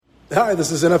Hi,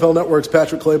 this is NFL Network's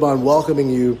Patrick Claybon welcoming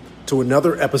you to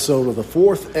another episode of the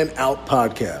Fourth and Out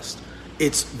podcast.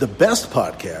 It's the best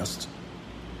podcast.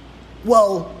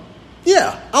 Well,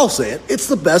 yeah, I'll say it. It's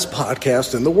the best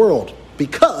podcast in the world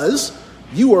because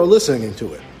you are listening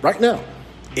to it right now.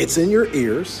 It's in your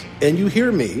ears and you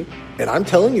hear me and I'm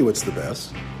telling you it's the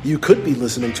best. You could be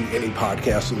listening to any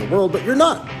podcast in the world, but you're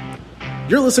not.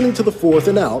 You're listening to the Fourth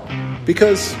and Out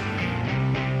because,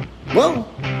 well,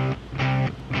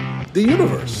 the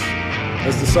universe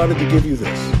has decided to give you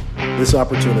this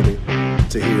opportunity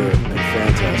to hear a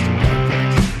fantastic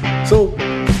podcast. So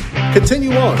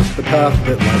continue on the path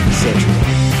that life has set you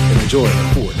on and enjoy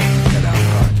the Fourth and Out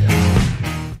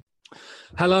podcast.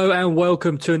 Hello and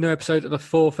welcome to a new episode of the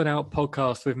Fourth and Out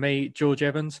podcast with me, George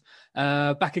Evans.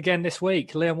 Back again this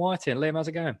week, Liam Whiting. Liam, how's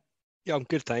it going? Yeah, I'm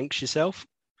good, thanks. Yourself?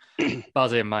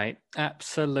 Buzzing, mate.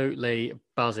 Absolutely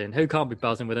buzzing. Who can't be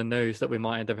buzzing with the news that we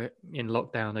might end up in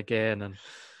lockdown again and,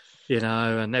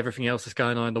 and everything else that's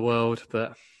going on in the world.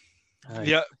 But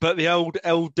yeah, but the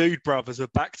old Dude brothers are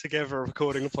back together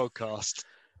recording a podcast.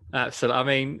 Absolutely. I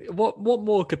mean, what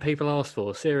more could people ask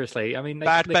for? Seriously. I mean,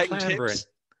 bad they're betting clambering. tips.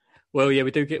 Well, yeah, we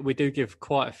do give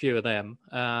quite a few of them.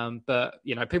 But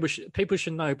people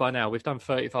should know by now. We've done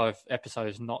 35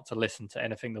 episodes not to listen to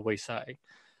anything that we say,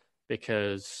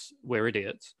 because we're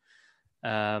idiots.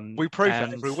 We prove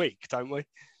that every week, don't we?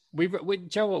 We do you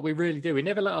know what? We really do. We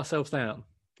never let ourselves down.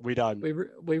 We don't.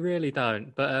 We really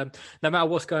don't. But no matter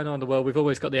what's going on in the world, we've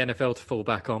always got the NFL to fall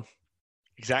back on.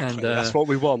 Exactly. And, that's what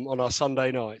we want on our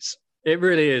Sunday nights. It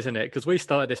really is, isn't it? Because we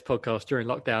started this podcast during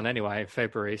lockdown anyway in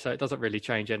February, so it doesn't really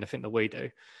change anything that we do.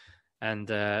 And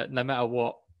no matter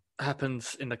what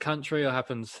happens in the country or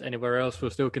happens anywhere else,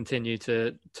 we'll still continue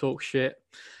to talk shit.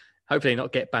 Hopefully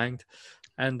not get banged.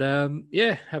 And,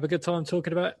 have a good time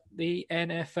talking about the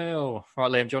NFL.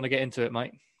 Right, Liam, do you want to get into it,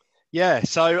 mate? Yeah,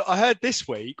 so I heard this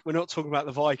week we're not talking about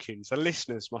the Vikings. The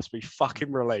listeners must be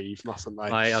fucking relieved, mustn't they?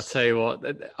 Mate, I'll tell you what.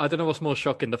 I don't know what's more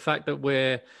shocking, the fact that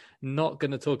we're not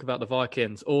going to talk about the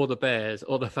Vikings or the Bears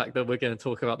or the fact that we're going to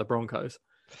talk about the Broncos.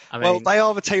 Well, they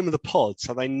are the team of the pod,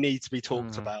 so they need to be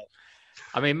talked about.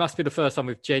 I mean, it must be the first time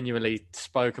we've genuinely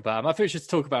spoke about them. I think we should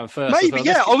talk about them first. Maybe, well.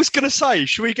 yeah. I was going to say,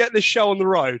 should we get this show on the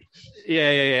road?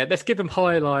 Yeah. Let's give them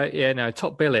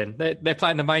top billing. They're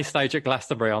playing the main stage at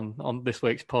Glastonbury on this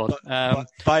week's pod. But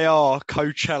they are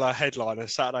Coachella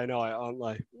headliners Saturday night, aren't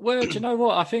they? Well, do you know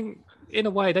what? I think, in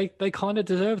a way, they kind of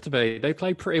deserve to be. They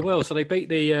played pretty well. So they beat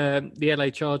the LA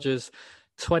Chargers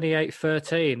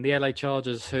 28-13. The LA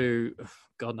Chargers, who,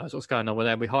 God knows what's going on with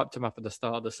them. We hyped them up at the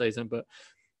start of the season, but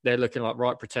they're looking like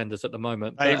right pretenders at the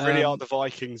moment. They really are the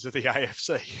Vikings of the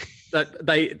AFC.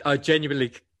 I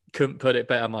genuinely couldn't put it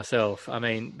better myself. I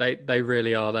mean, they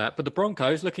really are that. But the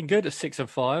Broncos looking good at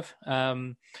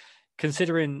 6-5.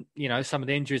 Considering, some of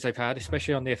the injuries they've had,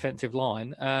 especially on the offensive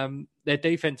line, their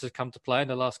defense has come to play in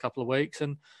the last couple of weeks.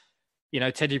 And,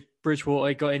 Teddy Bridgewater,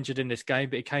 he got injured in this game,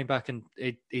 but he came back and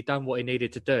he done what he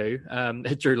needed to do.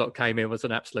 Drew Lock came in, was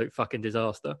an absolute fucking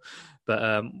disaster.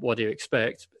 But what do you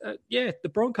expect? The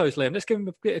Broncos, Liam, let's give him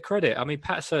a bit of credit. I mean,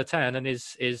 Pat Surtain and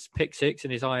his pick six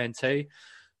and his INT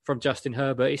from Justin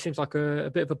Herbert, he seems like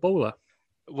a bit of a baller.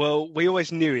 Well, we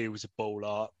always knew he was a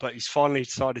baller, but he's finally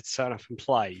decided to turn up and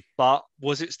play. But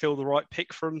was it still the right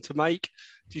pick for him to make,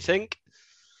 do you think?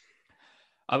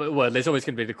 Well, there's always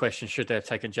going to be the question, should they have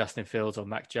taken Justin Fields or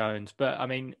Mac Jones? But, I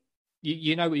mean,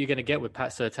 you know what you're going to get with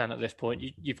Pat Surtain at this point.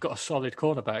 You've got a solid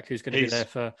cornerback who's going to be there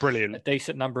for a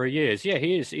decent number of years. Yeah,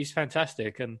 he is. He's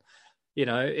fantastic. And,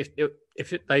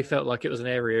 if they felt like it was an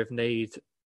area of need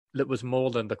that was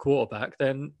more than the quarterback,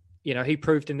 then, he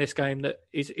proved in this game that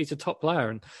he's a top player.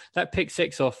 And that pick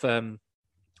six off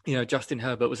Justin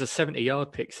Herbert was a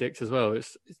 70-yard pick six as well.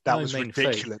 That was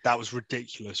ridiculous. That was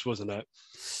ridiculous, wasn't it?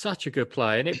 Such a good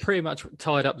play. And it pretty much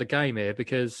tied up the game here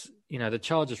because, the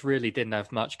Chargers really didn't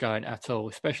have much going at all,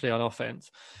 especially on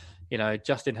offense.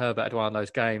 Justin Herbert had one of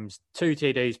those games, 2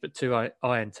 TDs, but 2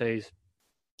 INTs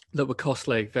that were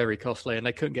costly, very costly, and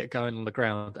they couldn't get going on the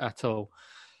ground at all.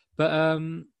 But,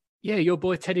 your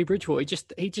boy Teddy Bridgewater,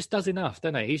 he just does enough,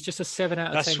 doesn't he? He's just a 7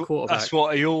 out of 10 quarterback. That's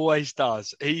what he always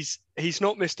does. He's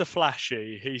not Mr.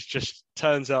 Flashy. He's just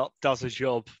turns up, does a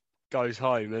job, goes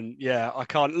home. And I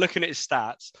can't, looking at his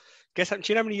stats, do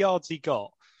you know how many yards he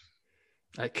got?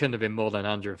 It couldn't have been more than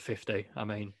 150. I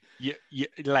mean,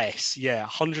 less.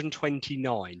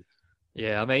 129.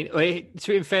 Yeah, I mean,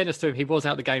 in fairness to him, he was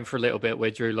out the game for a little bit where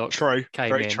Drew Lock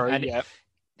came in. True, and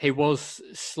he was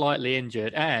slightly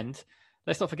injured. And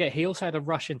let's not forget, he also had a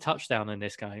rushing touchdown in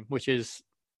this game, which is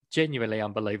genuinely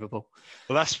unbelievable.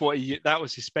 Well, that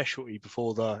was his specialty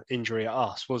before the injury at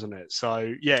us, wasn't it?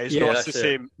 So yeah, it's Yeah, nice to that's see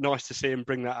it. him. Nice to see him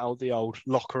bring that out the old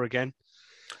locker again.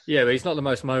 Yeah, but he's not the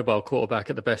most mobile quarterback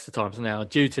at the best of times now,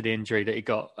 due to the injury that he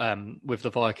got with the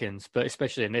Vikings. But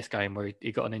especially in this game where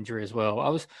he got an injury as well, I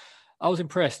was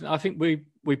impressed. And I think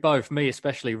we both, me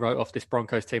especially, wrote off this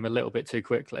Broncos team a little bit too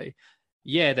quickly.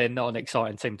 Yeah, they're not an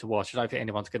exciting team to watch. I don't think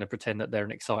anyone's going to pretend that they're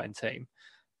an exciting team,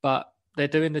 but they're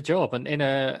doing the job. And in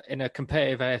a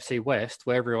competitive AFC West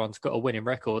where everyone's got a winning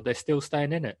record, they're still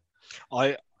staying in it.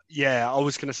 I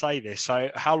was going to say this.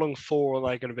 So how long for are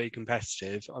they going to be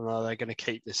competitive? And are they going to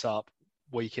keep this up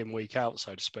week in, week out,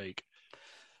 so to speak?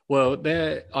 Well,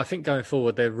 I think going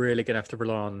forward, they're really going to have to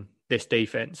rely on this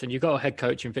defense. And you've got a head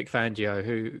coach in Vic Fangio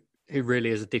who really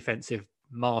is a defensive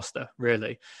master,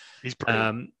 really. He's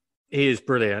brilliant. He is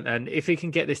brilliant. And if he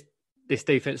can get this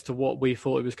defense to what we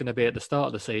thought it was going to be at the start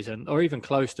of the season, or even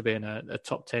close to being a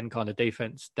top 10 kind of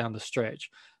defense down the stretch,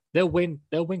 they'll win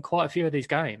quite a few of these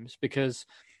games because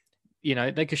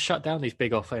they could shut down these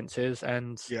big offenses,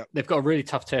 and they've got a really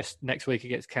tough test next week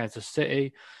against Kansas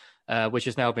City, which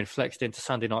has now been flexed into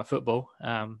Sunday Night Football,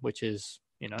 which is,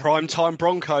 Primetime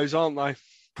Broncos, aren't they?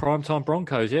 Primetime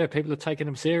Broncos, yeah. People are taking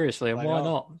them seriously, and why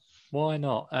not? Why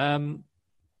not?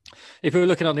 If we were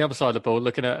looking on the other side of the ball,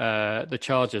 looking at the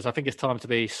Chargers, I think it's time to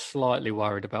be slightly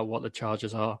worried about what the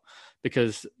Chargers are,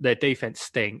 because their defense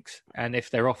stinks, and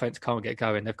if their offense can't get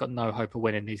going, they've got no hope of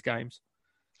winning these games.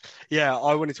 Yeah,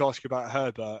 I wanted to ask you about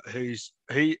Herbert, is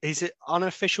it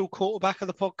unofficial quarterback of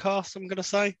the podcast, I'm going to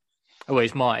say? Oh,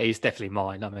 he's definitely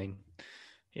mine. I mean,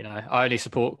 I only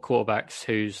support quarterbacks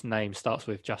whose name starts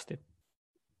with Justin.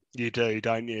 You do,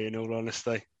 don't you, in all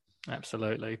honesty?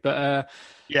 Absolutely. But,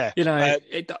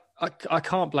 I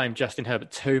can't blame Justin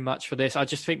Herbert too much for this. I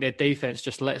just think their defense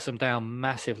just lets them down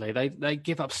massively. They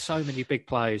give up so many big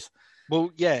plays. Well,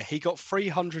 yeah, he got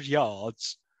 300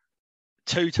 yards,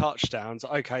 2 touchdowns,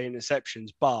 okay, interceptions,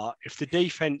 but if the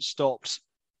defense stopped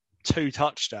 2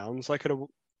 touchdowns, they could have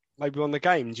maybe won the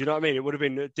game. Do you know what I mean? It would have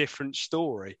been a different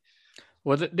story.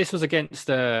 Well, this was against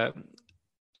a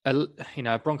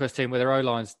Broncos team where their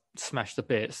O-line's smashed to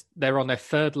bits. They're on their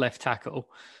third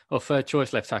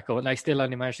choice left tackle, and they still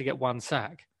only managed to get 1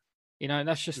 sack.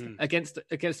 That's just against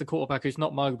the quarterback who's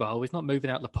not mobile, who's not moving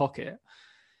out the pocket.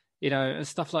 And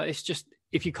stuff like it's just,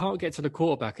 if you can't get to the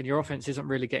quarterback and your offense isn't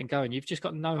really getting going, you've just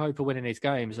got no hope of winning these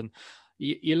games. And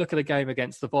you look at the game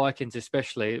against the Vikings,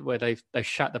 especially, where they've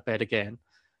shut the bed again,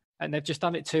 and they've just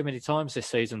done it too many times this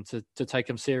season to take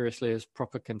them seriously as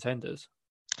proper contenders.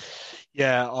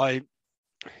 Yeah, I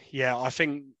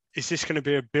think, is this going to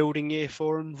be a building year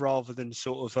for them rather than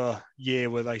sort of a year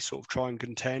where they sort of try and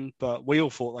contend? But we all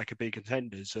thought they could be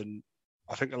contenders, and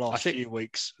I think the last few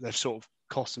weeks they've sort of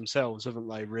cost themselves, haven't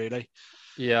they, really?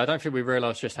 Yeah, I don't think we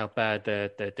realised just how bad their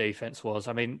defence was.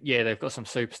 I mean, yeah, they've got some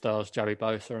superstars, Joey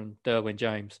Bosa and Derwin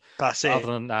James. That's it.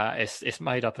 Other than that, it's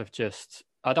made up of just,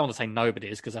 I don't want to say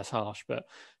nobodies because that's harsh, but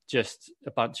just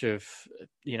a bunch of,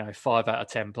 5 out of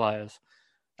 10 players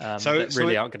that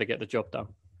really aren't going to get the job done.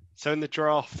 So in the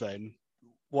draft then,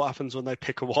 what happens when they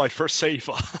pick a wide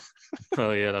receiver?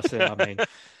 Oh, yeah, that's it. I mean,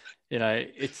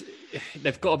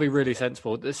 they've got to be really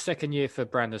sensible. The second year for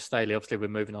Brandon Staley, obviously we're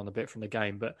moving on a bit from the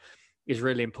game, but is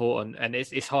really important, and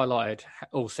it's highlighted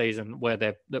all season where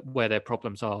their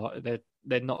problems are.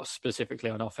 They're not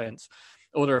specifically on offense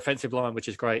or their offensive line, which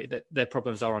is great. Their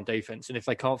problems are on defense, and if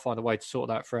they can't find a way to sort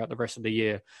that throughout the rest of the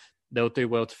year, they'll do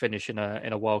well to finish in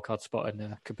a wild card spot in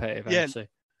a competitive AFC.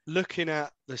 Looking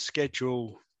at the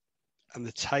schedule and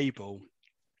the table,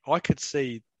 I could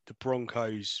see the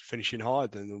Broncos finishing higher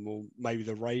than them, or maybe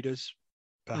the Raiders,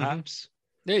 perhaps.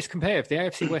 Mm-hmm. Yeah, it's competitive. The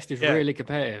AFC West is really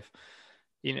competitive.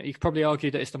 You could probably argue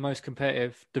that it's the most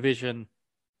competitive division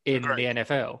in the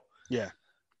NFL. Yeah.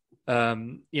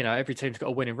 Every team's got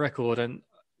a winning record, and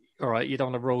all right, you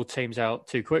don't want to rule teams out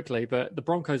too quickly, but the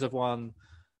Broncos have won,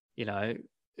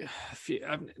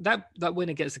 that win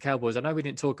against the Cowboys. I know we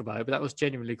didn't talk about it, but that was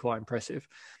genuinely quite impressive.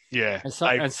 Yeah, and so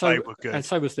were good. And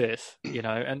so was this,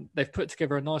 and they've put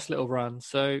together a nice little run.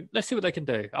 So let's see what they can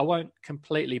do. I won't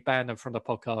completely ban them from the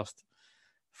podcast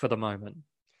for the moment.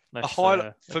 The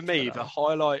highlight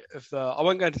of the, I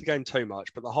won't go into the game too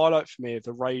much, but the highlight for me of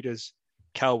the Raiders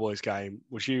Cowboys game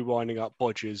was you winding up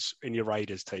Bodgers in your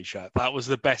Raiders t-shirt. That was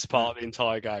the best part of the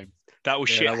entire game. That was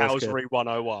shithousery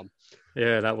 101.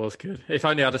 Yeah, that was good. If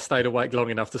only I'd have stayed awake long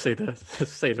enough to see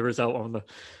the result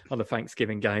on the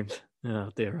Thanksgiving games. Oh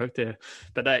dear.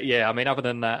 But other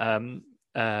than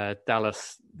that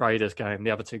Dallas Raiders game,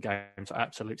 the other 2 games are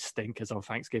absolute stinkers on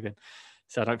Thanksgiving.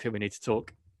 So I don't think we need to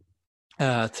talk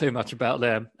too much about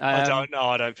them. I don't know.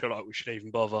 I don't feel like we should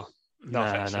even bother. No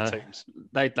offense to teams.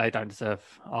 They don't deserve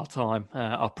our time,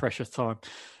 our precious time.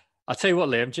 I'll tell you what,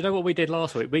 Liam, do you know what we did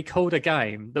last week? We called a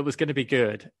game that was going to be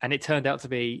good, and it turned out to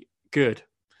be good.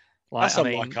 That's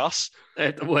unlike us.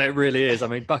 Well, it really is. I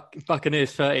mean,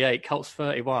 Buccaneers 38, Colts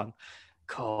 31.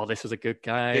 God, this was a good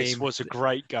game. This was a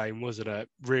great game, wasn't it?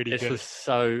 Really good. This was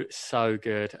so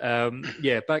good.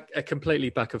 A completely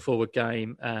back and forward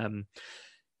game.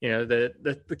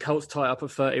 The Colts tie up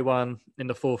at 31 in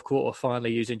the fourth quarter,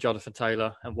 finally using Jonathan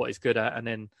Taylor and what he's good at, and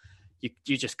then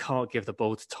you just can't give the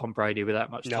ball to Tom Brady with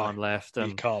that much time left.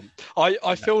 You can't.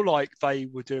 I feel like they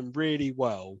were doing really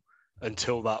well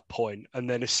until that point, and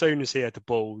then as soon as he had the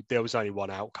ball, there was only one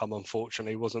outcome,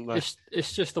 unfortunately, wasn't there?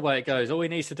 It's just the way it goes. All he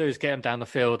needs to do is get him down the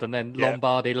field, and then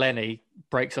Lombardi Lenny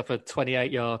breaks up a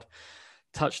 28-yard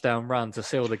touchdown run to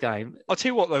seal the game. I'll tell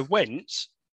you what, though, Wentz,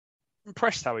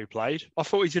 impressed how he played. I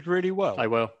thought he did really well.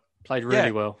 Played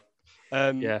really well.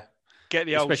 Get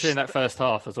the especially in that first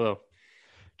half as well.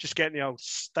 Just getting the old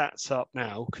stats up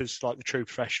now, because like the true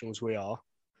professionals we are.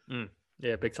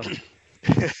 Yeah, big time.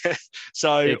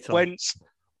 So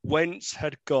Wentz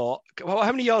had got. Well,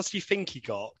 how many yards do you think he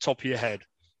got? Top of your head?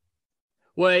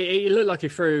 Well, he looked like he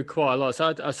threw quite a lot.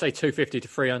 So I'd say 250 to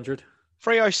 300.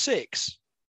 306.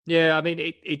 Yeah, I mean,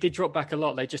 he did drop back a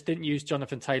lot. They just didn't use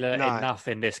Jonathan Taylor enough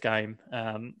in this game.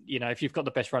 If you've got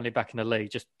the best running back in the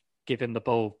league, just give him the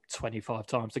ball 25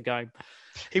 times a game.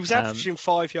 He was averaging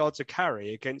 5 yards a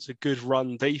carry against a good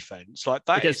run defense. Like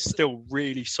that is still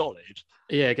really solid.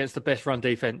 Yeah, against the best run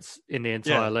defense in the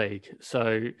entire league.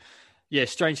 So,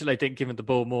 strange that they didn't give him the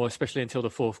ball more, especially until the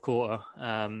fourth quarter.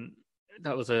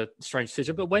 That was a strange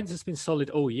decision. But Wentz has been solid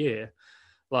all year.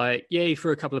 Like, he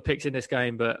threw a couple of picks in this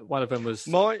game, but one of them was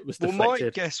deflected. My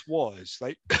guess was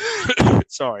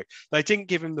they didn't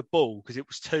give him the ball because it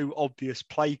was too obvious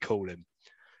play calling.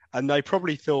 And they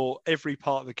probably thought every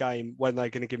part of the game when they're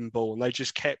going to give him the ball, and they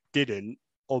just didn't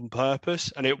on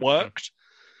purpose, and it worked.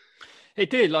 It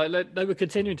did. Like they were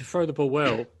continuing to throw the ball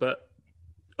well, but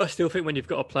I still think when you've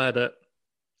got a player that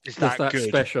is that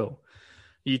special,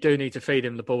 you do need to feed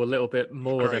him the ball a little bit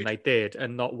more than they did,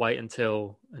 and not wait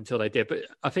until they did. But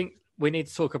I think we need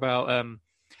to talk about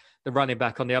the running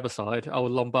back on the other side,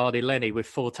 Lombardi Lenny, with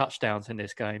 4 touchdowns in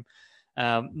this game.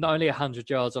 Not only 100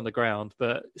 yards on the ground,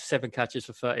 but 7 catches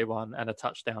for 31 and a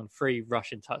touchdown, 3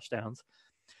 rushing touchdowns.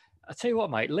 I tell you what,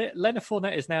 mate, Leonard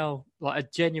Fournette is now like a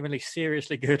genuinely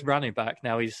seriously good running back.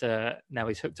 Now he's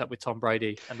hooked up with Tom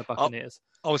Brady and the Buccaneers.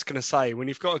 I was going to say, when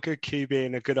you've got a good QB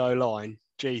and a good O-line,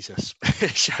 Jesus,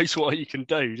 it shows what you can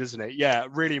do, doesn't it? Yeah,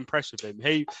 really impressed with him.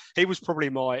 He was probably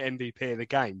my MVP of the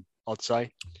game, I'd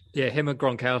say. Yeah, him and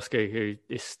Gronkowski, who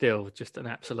is still just an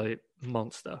absolute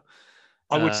monster.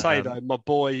 I would say, though, my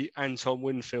boy Anton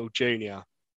Winfield Jr.,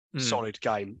 solid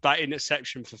game. That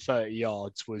interception for 30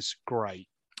 yards was great.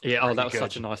 Yeah, really that was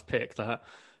such a nice pick, that.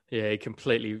 Yeah, he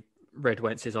completely read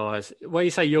Wentz's eyes. Well,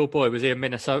 you say your boy, was he in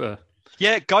Minnesota?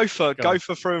 Yeah, go for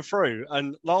through and through.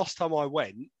 And last time I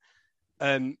went,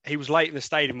 he was late in the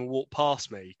stadium and walked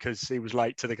past me because he was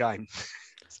late to the game.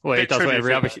 Well, he does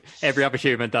what every other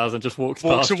human does and just walks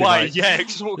away. You, yeah,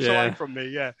 just walks away from me.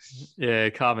 Yeah, yeah,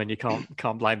 Carmen, you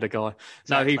can't blame the guy.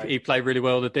 Exactly. No, he played really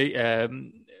well.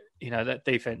 That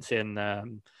defense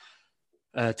in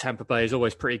Tampa Bay is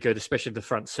always pretty good, especially the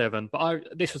front seven. But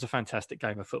this was a fantastic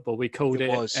game of football. We called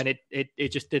it, and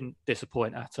it just didn't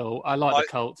disappoint at all. I like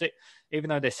the Colts, even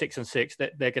though they're 6-6,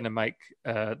 they're going to make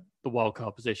the wild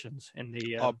card positions in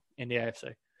the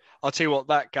AFC. I'll tell you what,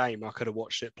 that game I could have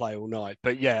watched it play all night.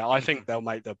 But yeah, I think they'll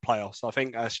make the playoffs. I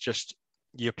think that's just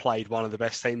you played one of the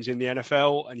best teams in the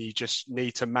NFL, and you just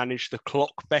need to manage the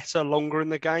clock better, longer in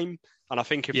the game. And I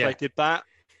think if they did that,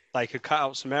 they could cut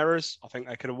out some errors. I think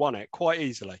they could have won it quite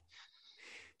easily.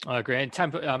 I agree. And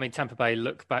Tampa Bay,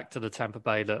 look back to the Tampa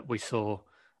Bay that we saw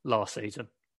last season,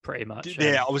 pretty much.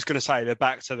 Yeah, I was going to say they're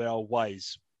back to their old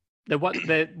ways. They're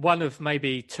one of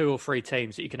maybe 2 or 3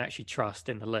 teams that you can actually trust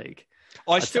in the league.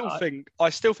 I still think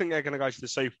they're going to go to the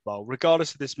Super Bowl,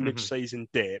 regardless of this mid-season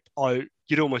dip.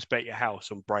 You'd almost bet your house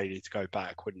on Brady to go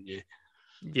back, wouldn't you?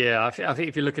 Yeah, I think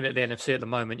if you're looking at the NFC at the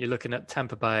moment, you're looking at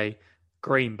Tampa Bay,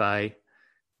 Green Bay,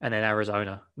 and then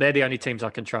Arizona. They're the only teams I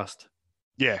can trust.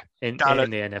 Yeah, in the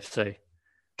NFC.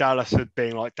 Dallas had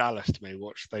been like Dallas to me,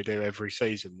 what they do every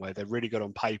season, where they're really good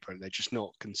on paper and they're just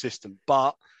not consistent,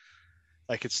 but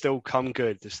they could still come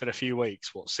good. There's still a few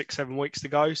weeks, 6-7 weeks to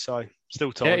go, so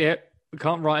still time. Yeah. We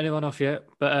can't write anyone off yet.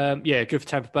 But, good for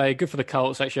Tampa Bay. Good for the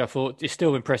Colts, actually. I thought it's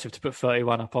still impressive to put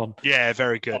 31 up on. Yeah,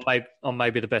 very good. On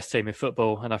maybe the best team in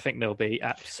football, and I think they'll be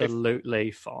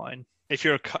absolutely fine. If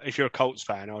you're a Colts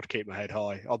fan, I'd keep my head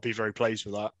high. I'd be very pleased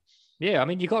with that. Yeah, I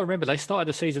mean, you've got to remember, they started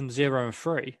the season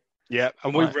 0-3. Yeah,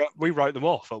 and Right. we wrote them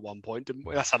off at one point, didn't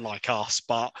we? That's unlike us,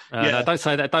 but No, don't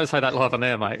say that. Don't say that live on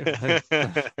air, mate.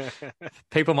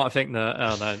 People might think that.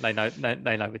 Oh no, they know.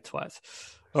 They know with twats.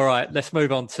 All right, let's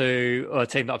move on to a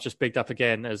team that I've just bigged up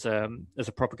again as a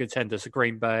proper contender. So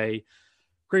Green Bay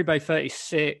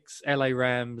 36, LA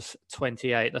Rams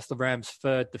 28. That's the Rams'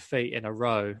 third defeat in a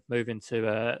row, moving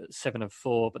to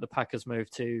 7-4. But the Packers move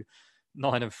to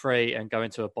 9-3 and go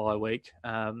into a bye week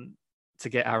to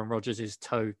get Aaron Rodgers'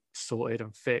 toe sorted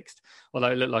and fixed.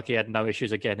 Although it looked like he had no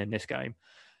issues again in this game.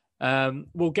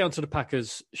 We'll get onto the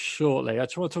Packers shortly. I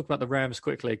just want to talk about the Rams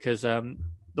quickly because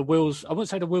the wheels, I wouldn't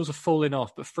say the wheels are falling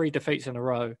off, but 3 defeats in a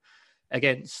row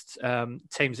against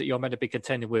teams that you're meant to be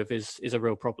contending with is a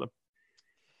real problem.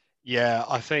 Yeah,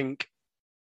 I think.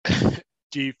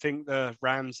 Do you think the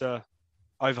Rams are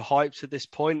overhyped at this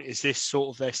point? Is this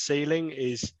sort of their ceiling?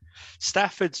 Is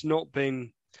Stafford's not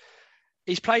been?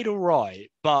 He's played all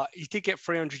right, but he did get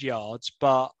 300 yards.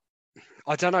 But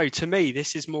I don't know. To me,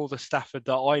 this is more the Stafford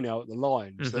that I know at the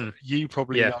Lions that you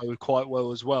probably know quite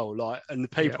well as well. Like, and the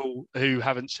people who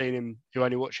haven't seen him, who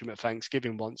only watch him at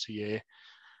Thanksgiving once a year,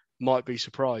 might be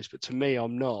surprised. But to me,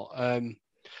 I'm not.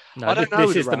 No, I don't know.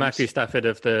 This is the Matthew Stafford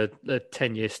of the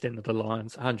 10-year stint of the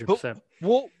Lions, 100%.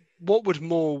 What would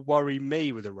more worry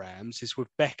me with the Rams is with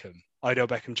Beckham, Odell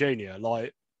Beckham Jr.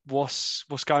 Like, what's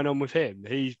going on with him?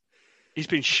 He's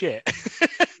been shit,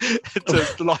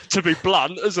 to be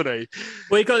blunt, hasn't he?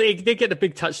 Well, he did get the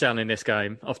big touchdown in this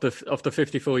game off the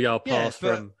 54-yard pass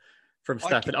from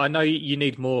Stafford. I know you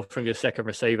need more from your second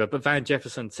receiver, but Van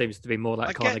Jefferson seems to be more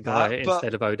that kind of guy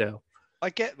instead of Odell. I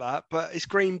get that, but it's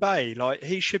Green Bay. Like,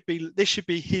 this should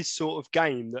be his sort of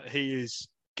game that he is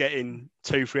getting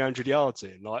 200-300 yards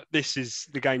in. Like, this is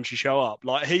the games you show up.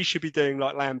 Like, he should be doing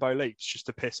like Lambeau leaps just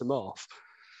to piss him off.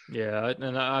 Yeah,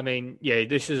 and I mean,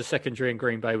 this is a secondary in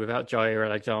Green Bay without Jair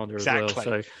Alexander as well.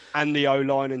 So, and the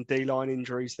O-line and D-line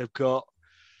injuries they've got.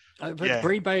 But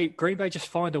Green Bay just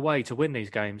find a way to win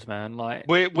these games, man. Like,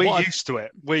 we're used to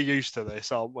it. We're used to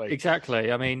this, aren't we?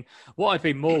 Exactly. I mean, what I'd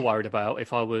be more worried about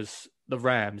if I was the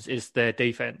Rams is their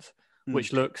defense,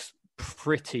 which looks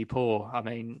pretty poor. I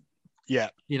mean,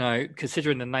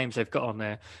 considering the names they've got on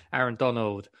there, Aaron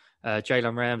Donald,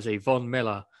 Jalen Ramsey, Von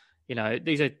Miller,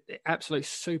 these are absolute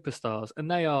superstars,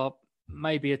 and they are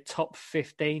maybe a top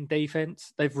 15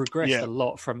 defense. They've regressed a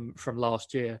lot from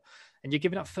last year. And you're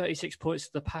giving up 36 points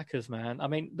to the Packers, man. I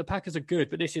mean, the Packers are good,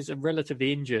 but this is a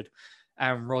relatively injured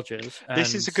Aaron Rodgers.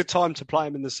 This is a good time to play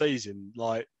him in the season.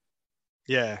 Like,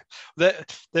 they've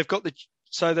got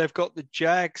the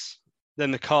Jags, then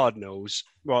the Cardinals.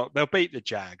 Well, they'll beat the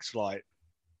Jags, like,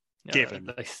 given.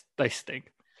 They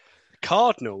stink.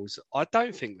 Cardinals, I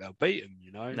don't think they'll beat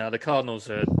them, No, the Cardinals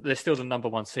they're still the number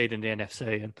 1 seed in the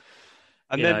NFC.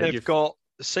 And then they've got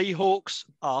the Seahawks,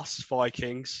 us,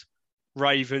 Vikings,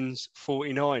 Ravens,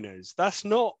 49ers. That's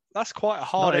quite a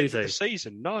hard end of the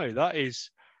season. No, that's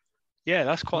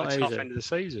quite a tough end of the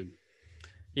season.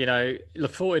 The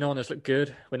 49ers look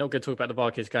good. We're not going to talk about the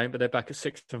Vikings game, but they're back at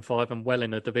 6-5 and well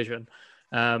in the division.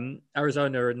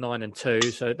 Arizona are at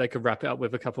 9-2, so they could wrap it up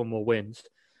with a couple more wins.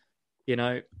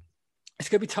 It's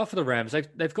going to be tough for the Rams.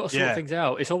 They've got to sort things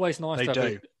out. It's always nice to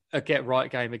have a get-right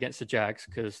game against the Jags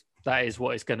because that is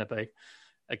what it's going to be.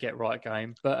 A get-right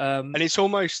game. But and it's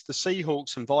almost the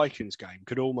Seahawks and Vikings game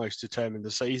could almost determine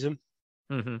the season.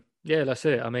 Mm-hmm. Yeah, that's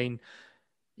it. I mean,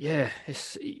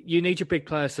 you need your big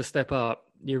players to step up.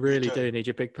 You really do need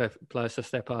your big players to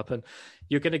step up. And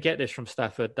you're going to get this from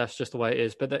Stafford. That's just the way it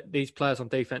is. But these players on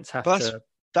defense have to.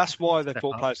 That's why they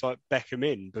brought players like Beckham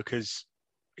in, because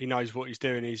he knows what he's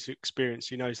doing. He's experienced.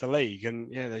 He knows the league.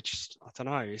 And they're just, I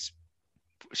don't know. It's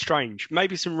strange.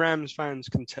 Maybe some Rams fans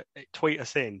can tweet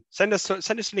us in. Send us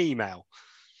an email.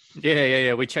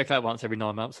 Yeah. We check that once every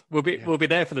 9 months. We'll be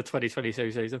there for the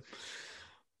 2022 season.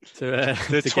 The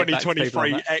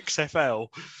 2023 XFL.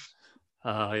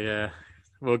 Oh yeah,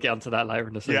 we'll get onto that later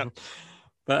in the season.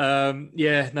 But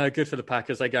no, good for the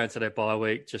Packers. They go into their bye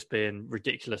week just being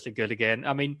ridiculously good again.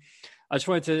 I mean, I just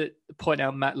wanted to point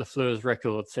out Matt LaFleur's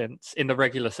record since in the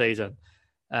regular season.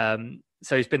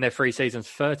 So he's been there 3 seasons,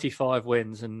 35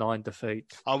 wins and 9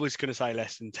 defeats. I was going to say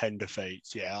less than 10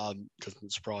 defeats. Yeah,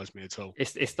 doesn't surprise me at all.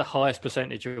 It's the highest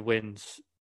percentage of wins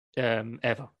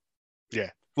ever.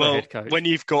 Yeah. Well, when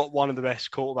you've got one of the best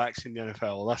quarterbacks in the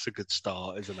NFL, that's a good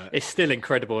start, isn't it? It's still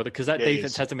incredible because that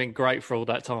defense hasn't been great for all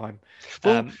that time.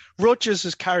 Well, Rodgers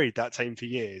has carried that team for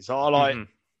years. I like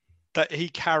that he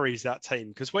carries that team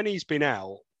because when he's been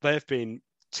out, they've been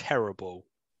terrible.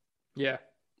 Yeah.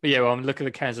 Yeah, well, I'm looking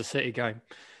at the Kansas City game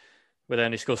where they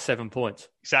only scored 7 points.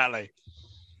 Exactly.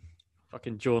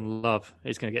 Fucking Jordan Love.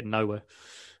 He's going to get nowhere.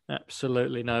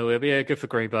 Absolutely nowhere. But yeah, good for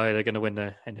Green Bay. They're going to win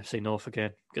the NFC North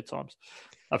again. Good times.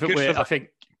 I think Good for I think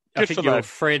Good for you're them.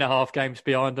 3.5 games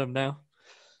behind them now.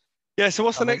 Yeah. So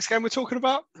what's the next game we're talking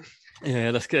about?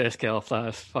 Yeah, let's get off that.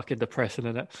 It's fucking depressing,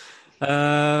 isn't it?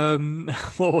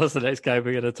 What was the next game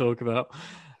we're going to talk about?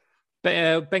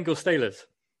 Bengals Steelers.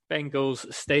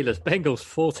 Bengals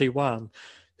 41,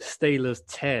 Steelers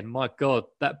 10. My God,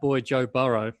 that boy Joe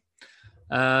Burrow.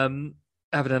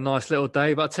 Having a nice little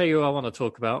day. But I'll tell you who I want to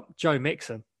talk about. Joe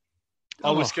Mixon.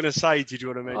 I was going to say, did you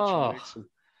want to mention Mixon?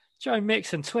 Joe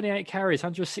Mixon, 28 carries,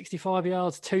 165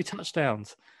 yards, 2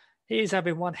 touchdowns. He is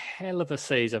having one hell of a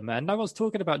season, man. No one's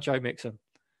talking about Joe Mixon.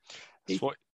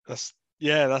 That's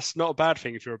not a bad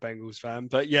thing if you're a Bengals fan.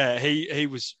 But yeah, he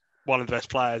was one of the best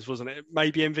players, wasn't it?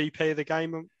 Maybe MVP of the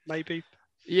game, maybe.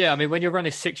 Yeah, I mean, when you're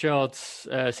running 6 yards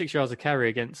a carry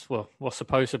against what's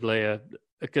supposedly a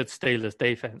good Steelers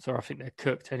defense, or I think they're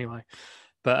cooked anyway.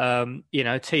 But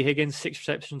T. Higgins, 6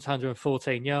 receptions,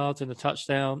 114 yards and a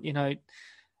touchdown.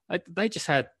 They just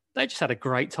had a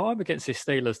great time against this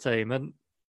Steelers team, and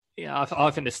I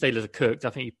think the Steelers are cooked. I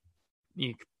think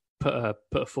you put a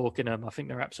fork in them. I think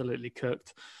they're absolutely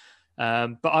cooked.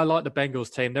 But I like the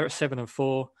Bengals team. They're at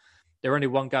 7-4. They're only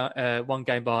one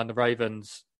game behind the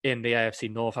Ravens in the AFC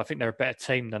North. I think they're a better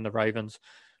team than the Ravens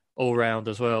all round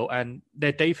as well. And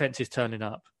their defense is turning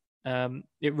up.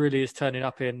 It really is turning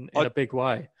up in a big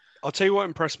way. I'll tell you what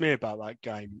impressed me about that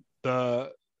game.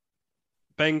 The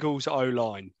Bengals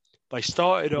O-line. They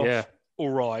started off all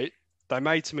right. They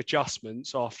made some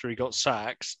adjustments after he got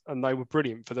sacks, and they were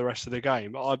brilliant for the rest of the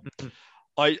game.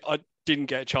 I didn't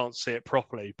get a chance to see it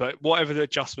properly, but whatever the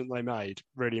adjustment they made,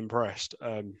 really impressed.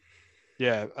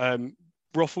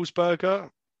 Roethlisberger,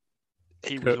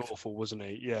 he was awful, wasn't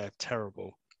he? Yeah,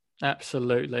 terrible.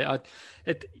 Absolutely.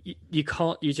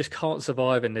 You just can't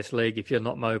survive in this league if you're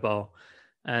not mobile.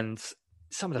 And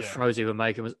some of the throws he was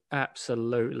making was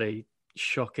absolutely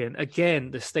shocking.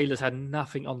 Again, the Steelers had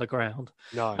nothing on the ground.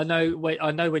 No, I know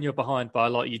when you're behind by a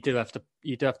lot, you do have to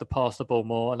pass the ball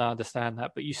more, and I understand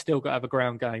that, but you still got to have a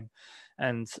ground game.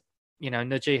 And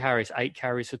Najee Harris, 8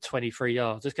 carries for 23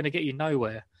 yards. It's going to get you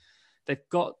nowhere. They've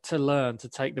got to learn to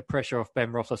take the pressure off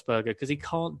Ben Roethlisberger because he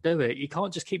can't do it. You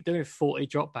can't just keep doing 40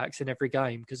 dropbacks in every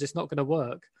game because it's not going to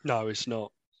work. No, it's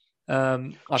not.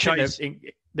 I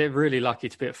think they're really lucky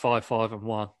to be at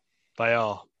 5-1. They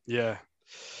are, yeah.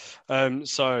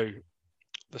 So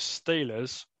the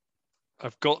Steelers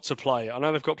have got to play. I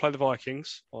know they've got to play the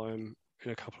Vikings in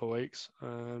a couple of weeks.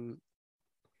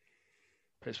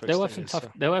 They'll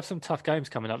have some tough games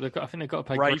coming up. I think they've got to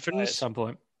play Ravens at some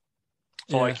point.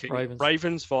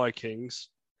 Ravens, Vikings,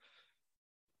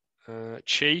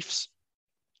 Chiefs,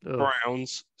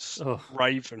 Browns,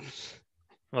 Ravens.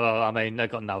 Well, I mean, they've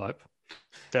got no hope.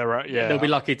 They'll be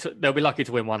lucky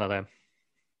to win one of them.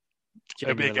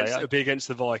 It'll be against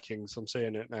the Vikings. I'm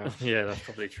seeing it now. Yeah, that's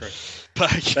probably true.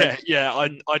 But I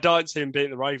don't see them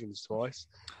beating the Ravens twice.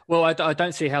 Well, I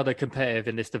don't see how they're competitive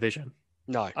in this division.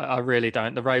 No, I really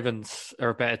don't. The Ravens are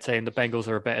a better team. The Bengals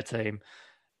are a better team.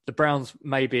 The Browns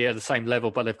may be at the same level,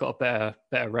 but they've got a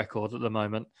better record at the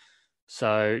moment.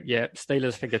 So, yeah,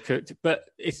 Steelers think are cooked.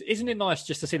 But isn't it nice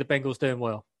just to see the Bengals doing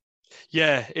well?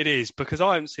 Yeah, it is, because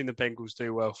I haven't seen the Bengals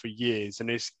do well for years,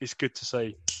 and it's good to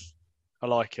see. I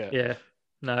like it. Yeah,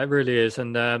 no, it really is.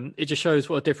 And it just shows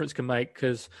what a difference can make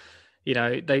because,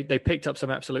 they picked up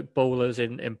some absolute ballers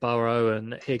in Burrow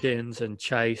and Higgins and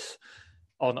Chase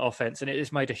on offense, and it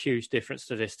has made a huge difference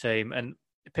to this team. And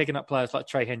picking up players like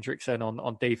Trey Hendrickson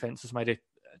on defense has made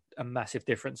a massive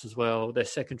difference as well. Their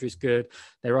secondary's good.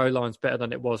 Their O-line's better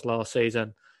than it was last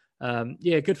season.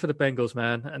 Good for the Bengals,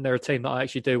 man. And they're a team that I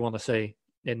actually do want to see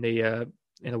in a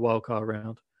wildcard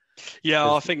round.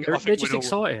 Yeah, I think they're just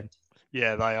exciting.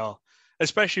 Yeah, they are.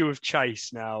 Especially with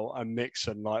Chase now and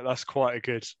Mixon. Like, that's quite a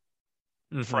good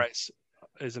threat,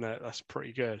 isn't it? That's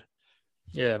pretty good.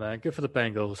 Yeah, man. Good for the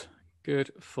Bengals. Good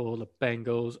for the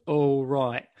Bengals. All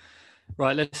right.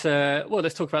 Right, let's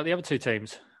talk about the other two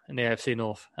teams in the AFC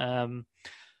North.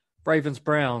 Ravens,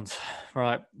 Browns.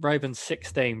 Right, Ravens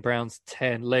 16, Browns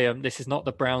 10. Liam, this is not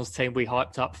the Browns team we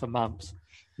hyped up for months.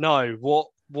 No,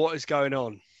 what is going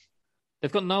on?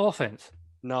 They've got no offense.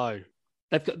 No.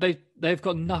 They've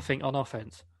got nothing on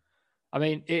offense. I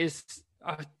mean, it is.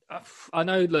 I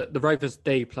know that the Ravens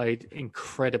D played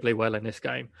incredibly well in this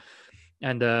game,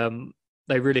 and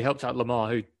they really helped out Lamar,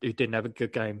 who didn't have a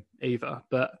good game either.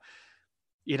 But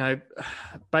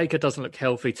Baker doesn't look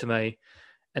healthy to me.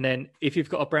 And then if you've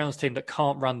got a Browns team that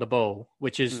can't run the ball,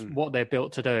 which is what they're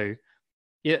built to do,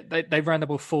 they ran the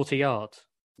ball 40 yards.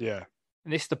 Yeah.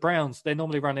 And it's the Browns. They're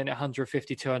normally running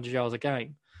 150, 200 yards a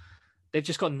game. they've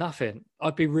just got nothing.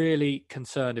 I'd be really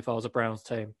concerned if I was a Browns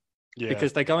team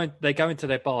because they go into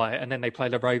their bye and then they play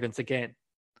the Ravens again.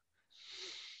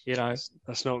 You know,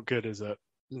 that's not good, is it?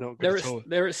 Not good at all.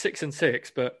 They're at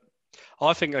 6-6, but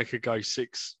I think they could go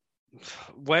 6.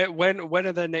 When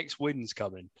are their next wins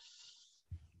coming?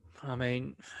 I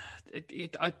mean,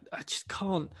 I just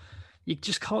can't. You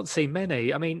just can't see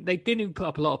many. I mean, they didn't even put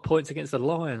up a lot of points against the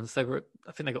Lions. I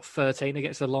think they got 13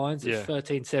 against the Lions. It's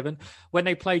 13-7. When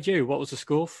they played you, what was the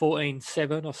score?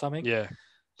 14-7 or something? Yeah.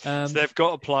 So they've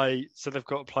got to play. So they've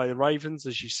got to play the Ravens,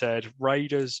 as you said,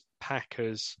 Raiders,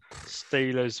 Packers,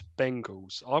 Steelers,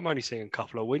 Bengals. I'm only seeing a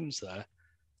couple of wins there.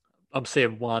 I'm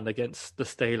seeing one against the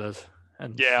Steelers.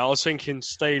 And yeah, I was thinking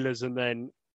Steelers and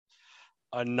then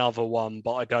another one,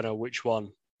 but I don't know which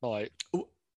one. Like,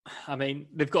 I mean,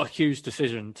 they've got a huge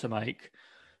decision to make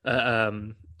at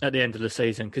the end of the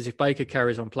season because if Baker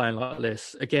carries on playing like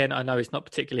this, again, I know he's not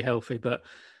particularly healthy, but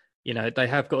you know they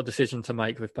have got a decision to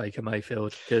make with Baker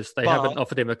Mayfield because they haven't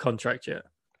offered him a contract yet.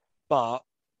 But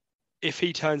if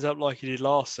he turns up like he did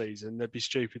last season, they'd be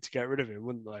stupid to get rid of him,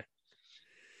 wouldn't they?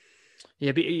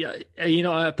 Yeah, but you're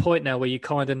not at a point now where you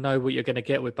kind of know what you're going to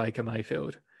get with Baker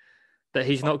Mayfield. That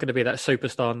he's not going to be that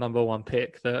superstar number one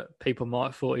pick that people might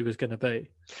have thought he was going to be.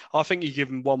 I think you give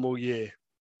him one more year.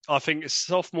 I think it's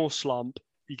sophomore slump.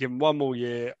 You give him one more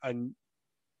year and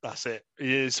that's it.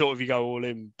 It's sort of you go all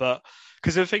in. But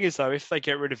because the thing is, though, if they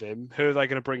get rid of him, who are they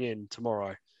going to bring in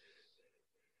tomorrow?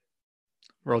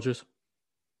 Rodgers.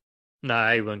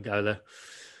 No, he won't go there.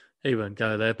 He won't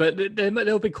go there. But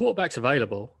there'll be quarterbacks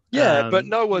available. Yeah, but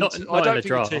no one's... not I don't think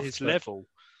draft, to his level.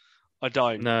 I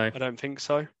don't. No. I don't think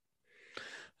so.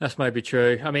 That's maybe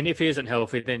true. I mean, if he isn't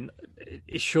healthy, then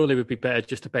it surely would be better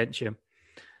just to bench him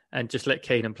and just let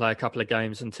Keenan play a couple of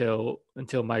games until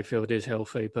Mayfield is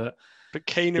healthy. But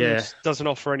Keenan doesn't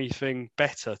offer anything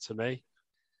better to me.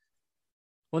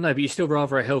 Well, no, but you'd still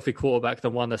rather a healthy quarterback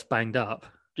than one that's banged up.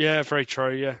 Yeah, very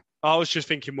true, yeah. I was just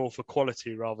thinking more for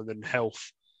quality rather than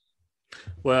health.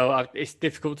 Well, it's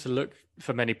difficult to look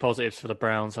for many positives for the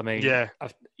Browns. I mean,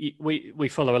 we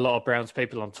follow a lot of Browns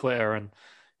people on Twitter and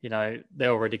you know,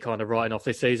 they're already kind of writing off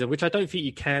this season, which I don't think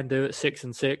you can do at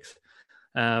 6-6,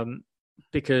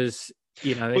 because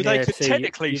you know, well, they could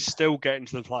technically still get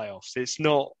into the playoffs. It's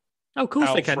not. Oh, of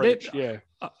course they can. Yeah,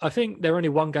 I think they're only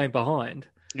one game behind.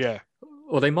 Yeah,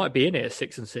 or they might be in it at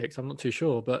 6-6. I'm not too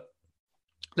sure, but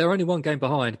they're only one game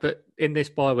behind. But in this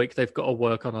bye week, they've got to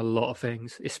work on a lot of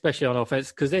things, especially on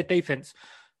offense, because their defense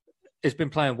has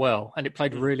been playing well and it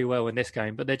played really well in this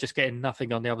game, but they're just getting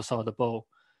nothing on the other side of the ball.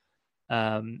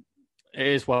 It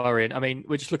is worrying. I mean,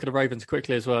 we just look at the Ravens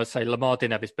quickly as well. I'd say Lamar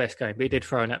didn't have his best game, but he did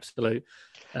throw an absolute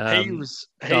he was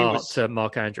to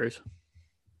Mark Andrews.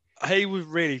 He would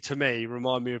really, to me,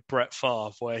 remind me of Brett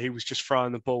Favre, where he was just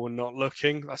throwing the ball and not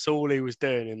looking. That's all he was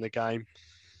doing in the game.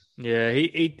 Yeah,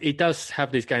 he does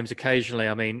have these games occasionally.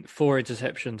 I mean, 4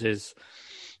 interceptions is,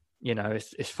 you know,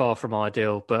 it's far from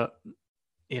ideal, but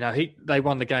you know, they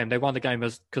won the game. They won the game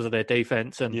because of their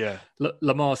defense, and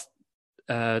Lamar's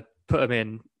put them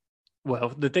in.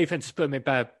 Well, the defense has put them in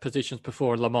bad positions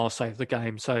before, and Lamar saved the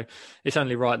game. So it's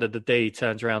only right that the D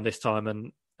turns around this time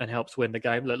and helps win the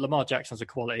game. Look, Lamar Jackson's a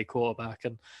quality quarterback,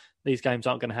 and these games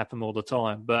aren't going to happen all the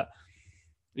time. But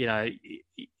you know,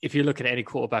 if you're looking at any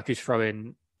quarterback who's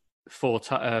throwing 4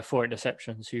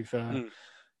 interceptions, you've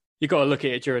got to look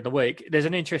at it during the week. There's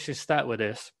an interesting stat with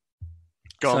this.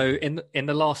 So in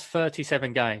the last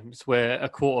 37 games where a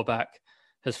quarterback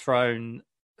has thrown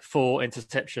 4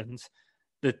 interceptions,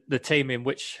 the team in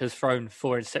which has thrown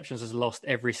 4 interceptions has lost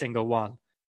every single one,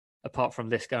 apart from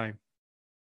this game.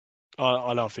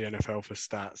 I love the NFL for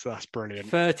stats. That's brilliant.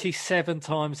 37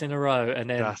 times in a row, and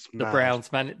then the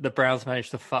Browns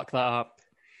managed to fuck that up.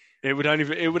 It would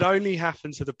only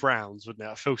happen to the Browns, wouldn't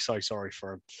it? I feel so sorry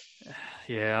for him.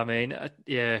 Yeah, I mean,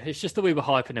 it's just that we were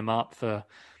hyping him up for.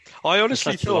 I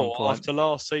honestly thought after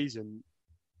last season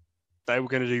they were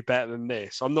going to do better than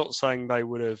this. I'm not saying they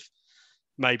would have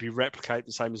maybe replicate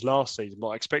the same as last season, but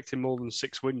I expected more than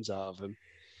 6 wins out of them.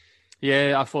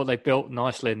 Yeah, I thought they built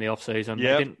nicely in the off-season.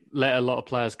 They didn't let a lot of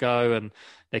players go, and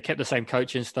they kept the same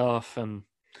coaching staff. And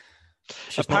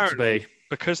it's just not to be.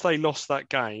 Because they lost that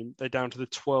game, they're down to the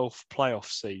 12th playoff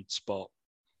seed spot.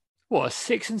 What, a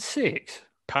 6-6?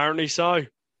 Apparently so.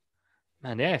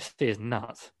 Man, the AFC is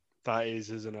nuts. That is,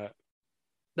 isn't it?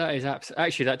 That is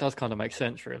actually, that does kind of make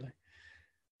sense, really.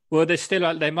 Well,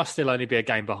 they must still only be a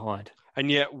game behind. And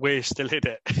yet we're still in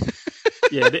it.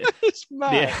 Yeah, it's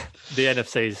mad. The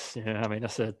NFC's, I mean,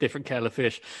 that's a different kettle of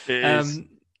fish. It is.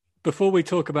 Before we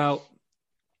talk about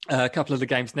a couple of the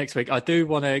games next week, I do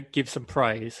want to give some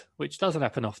praise, which doesn't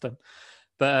happen often.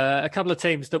 But a couple of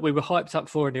teams that we were hyped up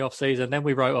for in the off-season, then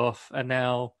we wrote off, and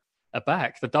now are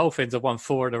back. The Dolphins have won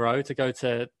 4 in a row to go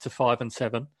to 5 and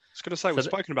 7. I was going to say, we've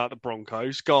spoken about the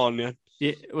Broncos. Go on, yeah.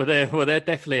 Yeah, they're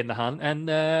definitely in the hunt. And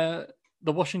the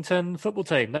Washington football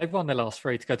team, they've won their last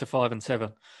 3 to go to 5 and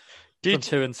 7. From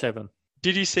 2 and 7.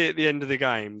 Did you see at the end of the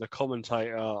game, the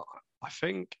commentator, I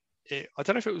don't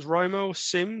know if it was Romo or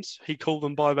Sims, he called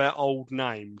them by their old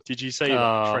name. Did you see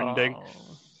that trending?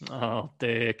 Oh,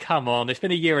 dear. Come on. It's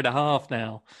been a year and a half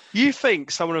now. You think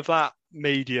someone of that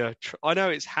media, I know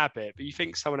it's habit, but you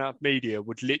think someone out of media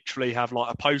would literally have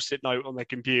like a post-it note on their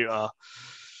computer?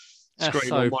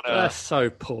 That's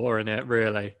so poor, isn't it,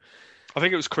 really? I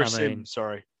think it was Chris Sims,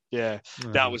 sorry. Yeah,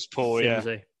 that was poor,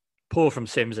 Simsy. Yeah. Poor from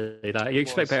Simsy, that. You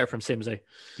expect better from Simsy.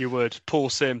 You would. Poor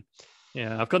Sim.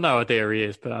 Yeah, I've got no idea who he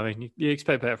is, but I mean, you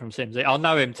expect better from Simsy. I'll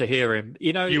know him to hear him.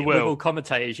 You know, with all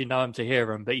commentators, you know him to hear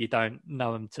him, but you don't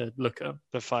know him to look at him.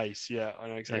 The face, yeah, I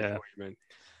know exactly what you mean.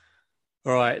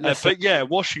 All right.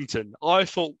 Washington. I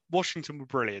thought Washington were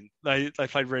brilliant. They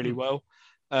played really well.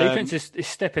 Defense is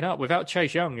stepping up. Without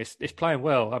Chase Young, it's playing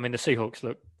well. I mean, the Seahawks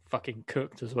look fucking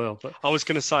cooked as well. But I was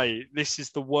going to say, this is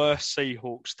the worst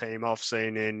Seahawks team I've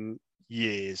seen in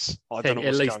years. I don't know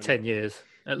at least 10 years.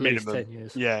 At least 10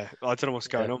 years. Yeah, I don't know what's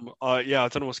going on. I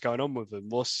don't know what's going on with them.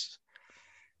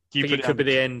 It could be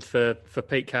the end for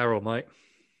Pete Carroll, mate.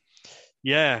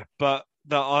 Yeah, but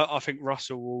I think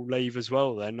Russell will leave as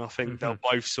well then. I think they'll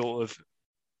both sort of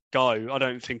go. I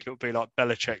don't think it'll be like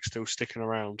Belichick still sticking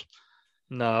around.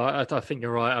 No, I think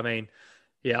you're right. I mean,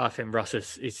 yeah, I think Russ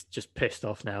is just pissed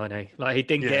off now, isn't he? Like, he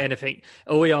didn't get anything.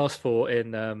 All he asked for in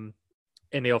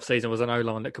the off-season was an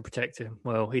O-line that could protect him.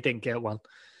 Well, he didn't get one.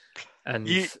 And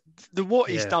he's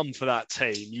done for that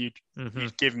team, you'd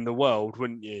give him the world,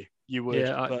 wouldn't you? You would.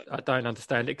 Yeah, I don't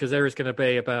understand it, because there is going to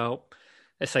be about,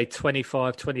 let's say,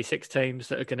 25, 26 teams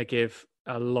that are going to give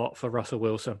a lot for Russell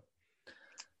Wilson.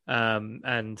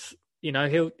 And, you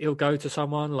know, he'll go to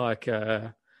someone like,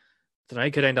 I don't know,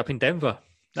 he could end up in Denver.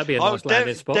 That'd be a nice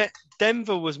landing spot.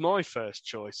 Denver was my first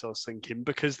choice, I was thinking,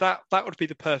 because that would be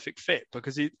the perfect fit,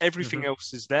 because everything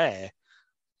else is there.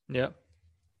 Yeah.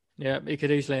 Yeah, he could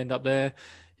easily end up there.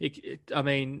 I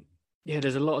mean, yeah,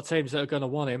 there's a lot of teams that are going to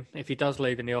want him if he does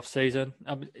leave in the off-season.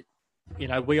 You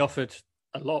know, we offered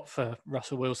a lot for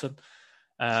Russell Wilson.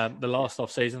 The last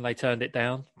off-season, they turned it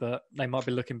down, but they might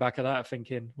be looking back at that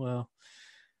thinking, well,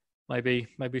 maybe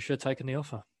we should have taken the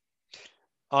offer.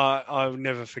 I'll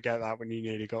never forget that when you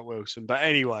nearly got Wilson. But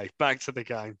anyway, back to the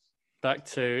game. Back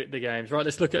to the games. Right,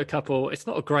 let's look at a couple. It's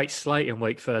not a great slate in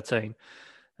Week 13.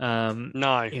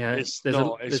 No, you know, it's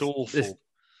not. It's awful.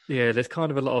 There's kind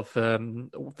of a lot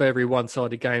of very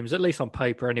one-sided games, at least on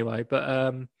paper anyway.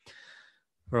 But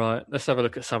right, let's have a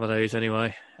look at some of these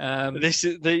anyway. This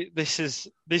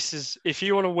is if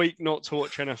you want a week not to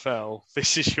watch NFL,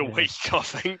 this is your week, I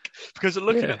think, because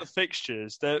looking at the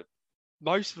fixtures,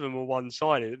 most of them are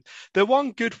one-sided. The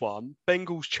one good one,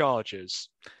 Bengals Chargers.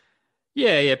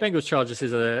 Yeah, Bengals Chargers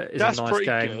is a nice game. That's pretty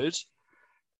good.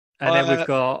 And then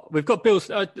we've got Bills.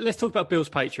 Let's talk about Bills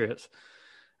Patriots,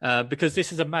 because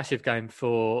this is a massive game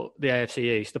for the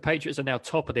AFC East. The Patriots are now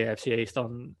top of the AFC East.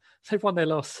 They've won their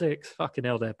last 6. Fucking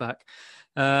hell, they're back.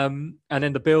 And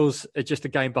then the Bills are just a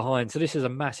game behind. So this is a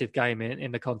massive game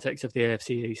in the context of the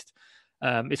AFC East.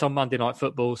 It's on Monday Night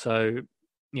Football, so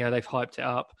you know they've hyped it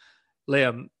up.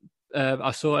 Liam,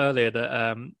 I saw earlier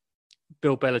that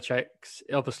Bill Belichick's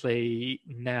obviously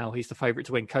now he's the favourite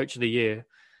to win Coach of the Year,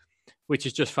 which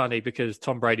is just funny because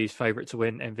Tom Brady's favourite to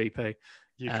win MVP.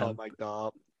 You can't make that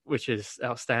up. Which is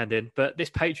outstanding. But this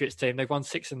Patriots team, they've won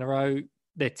 6 in a row.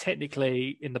 They're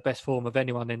technically in the best form of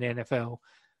anyone in the NFL.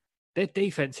 Their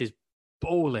defense is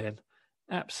balling,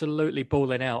 absolutely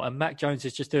balling out. And Mac Jones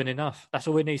is just doing enough. That's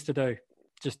all he needs to do.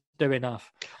 Just do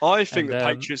enough. I think the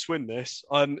Patriots win this.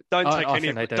 Don't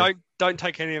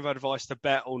take any of our advice to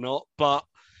bet or not, but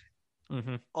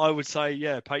I would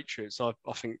say, Patriots. I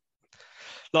think,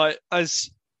 like,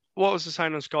 as what was I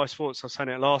saying on Sky Sports? I was saying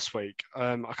it last week.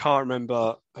 I can't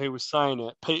remember who was saying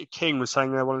it. Peter King was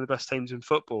saying they're one of the best teams in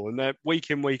football, and they're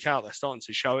week in, week out. They're starting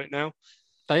to show it now.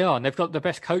 They are, and they've got the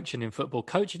best coaching in football.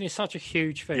 Coaching is such a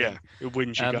huge thing. Yeah, it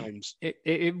wins you games.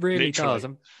 It really does.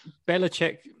 And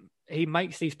Belichick, he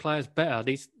makes these players better.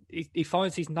 He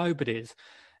finds these nobodies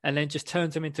and then just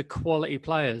turns them into quality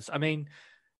players. I mean,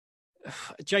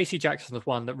 JC Jackson is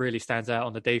one that really stands out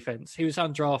on the defense. He was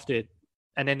undrafted,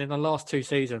 and then in the last 2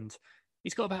 seasons,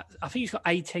 he's got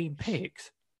 18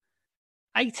 picks.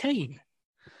 18.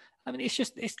 I mean, it's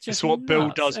just what Bill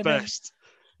does and best.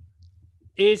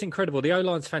 It is incredible. The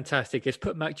O-line's fantastic. It's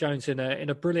put Mac Jones in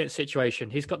a brilliant situation.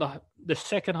 He's got the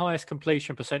second highest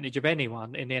completion percentage of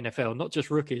anyone in the NFL, not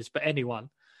just rookies, but anyone,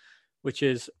 which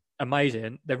is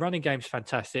amazing. Their running game's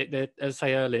fantastic. As I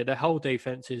say earlier, their whole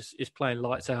defense is playing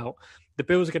lights out. The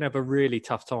Bills are going to have a really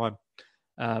tough time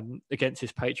against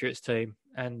this Patriots team,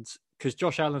 and because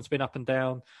Josh Allen's been up and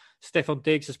down, Stephon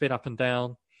Diggs has been up and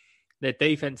down, their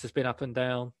defense has been up and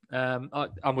down.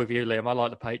 I'm with you, Liam. I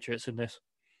like the Patriots in this.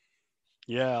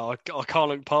 Yeah, I can't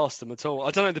look past them at all.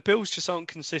 I don't know. The Bills just aren't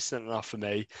consistent enough for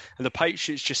me, and the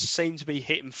Patriots just seem to be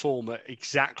hitting form at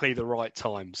exactly the right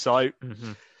time. So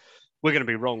we're going to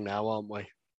be wrong now, aren't we?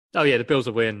 Oh, yeah, the Bills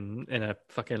will win in a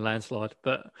fucking landslide.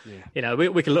 But,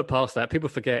 we can look past that. People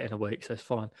forget in a week, so it's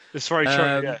fine. That's very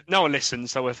true, yeah. No one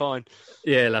listens, so we're fine.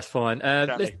 Yeah, that's fine.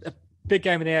 Exactly. A big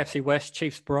game in the AFC West,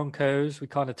 Chiefs-Broncos. We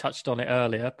kind of touched on it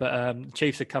earlier, but the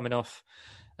Chiefs are coming off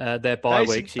their bye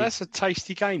week. That's a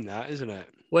tasty game, that, isn't it?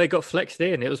 Well, it got flexed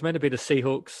in. It was meant to be the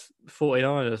Seahawks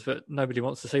 49ers, but nobody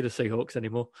wants to see the Seahawks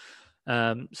anymore.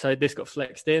 So this got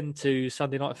flexed in to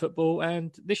Sunday Night Football,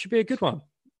 and this should be a good one.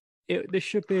 This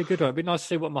should be a good one. It'd be nice to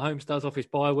see what Mahomes does off his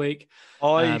bye week.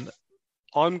 I'm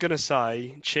going to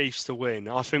say Chiefs to win.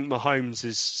 I think Mahomes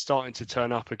is starting to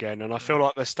turn up again, and I feel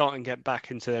like they're starting to get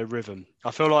back into their rhythm.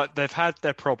 I feel like they've had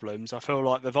their problems. I feel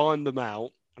like they've ironed them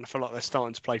out, and I feel like they're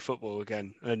starting to play football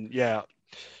again. And yeah,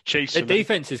 Chiefs. Their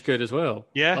defense is good as well.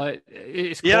 Yeah,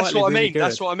 that's what I mean.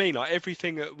 That's what I mean. Like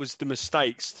everything that was the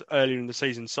mistakes earlier in the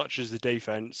season, such as the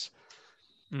defense.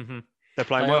 Mm-hmm. They're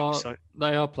playing well.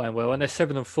 They are playing well, and they're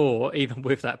 7-4, even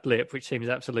with that blip, which seems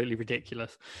absolutely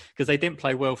ridiculous because they didn't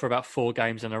play well for about 4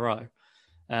 games in a row,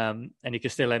 and you can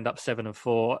still end up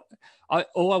 7-4.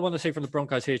 All I want to see from the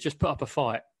Broncos here is just put up a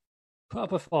fight.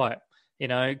 You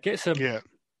know, get some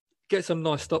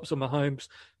nice stops on Mahomes,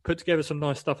 put together some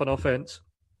nice stuff on offense,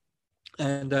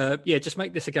 and just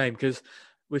make this a game because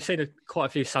we've seen quite a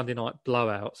few Sunday night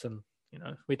blowouts, and you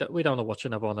know we don't want to watch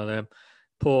another one of them.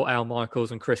 Poor Al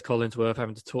Michaels and Chris Collinsworth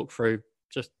having to talk through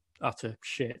just utter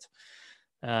shit.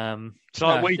 It's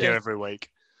like we do every week.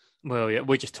 Well, yeah,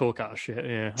 we just talk utter shit.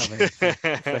 Yeah, I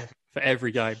mean, for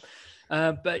every game.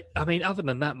 But I mean, other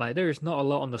than that, mate, there is not a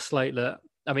lot on the slate.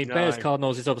 Bears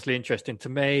Cardinals is obviously interesting to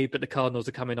me, but the Cardinals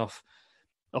are coming off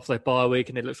their bye week,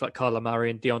 and it looks like Kyler Murray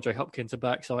and DeAndre Hopkins are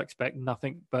back, so I expect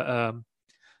nothing but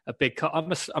a big cut.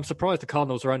 I'm surprised the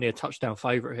Cardinals are only a touchdown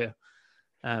favourite here.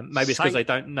 Maybe it's because they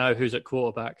don't know who's at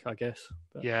quarterback, I guess.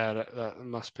 But... Yeah, that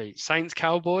must be. Saints,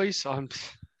 Cowboys?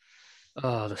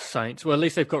 Oh, the Saints. Well, at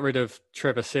least they've got rid of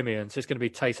Trevor Siemian, so it's going to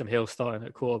be Taysom Hill starting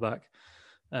at quarterback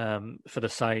for the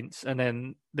Saints. And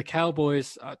then the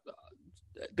Cowboys,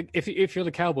 if you're the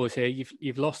Cowboys here,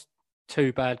 you've lost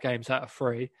 2 bad games out of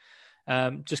 3.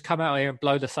 Just come out here and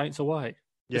blow the Saints away.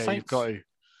 You've got to.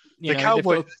 The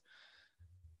Cowboys...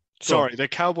 Sorry, the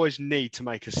Cowboys need to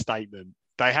make a statement.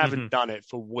 They haven't done it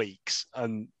for weeks,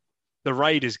 and the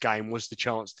Raiders game was the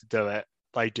chance to do it.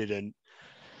 They didn't.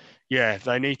 Yeah,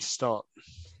 they need to start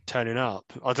turning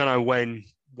up. I don't know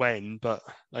when, but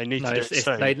they need to do it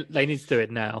soon. They need to do it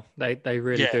now. They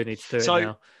really do need to do it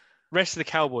now. Rest of the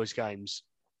Cowboys games: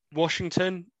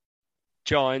 Washington,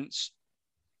 Giants,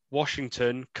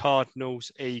 Washington,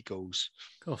 Cardinals, Eagles.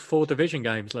 Got 4 division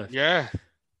games left. Yeah.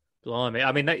 Blimey.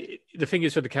 I mean, the thing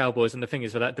is for the Cowboys and the thing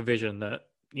is for that division that,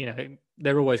 you know,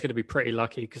 they're always going to be pretty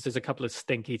lucky because there's a couple of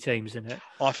stinky teams in it.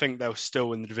 I think they'll still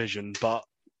win the division, but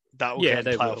that will get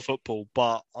them playoff football.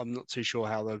 But I'm not too sure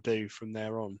how they'll do from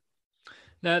there on.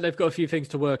 No, they've got a few things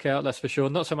to work out, that's for sure.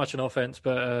 Not so much on offense,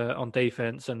 but on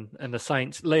defense and the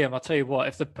Saints. Liam, I'll tell you what,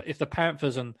 if the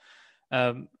Panthers and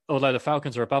although the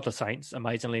Falcons are above the Saints,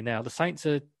 amazingly now, the Saints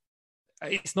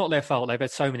it's not their fault. They've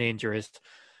had so many injuries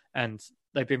and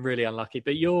they've been really unlucky.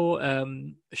 But your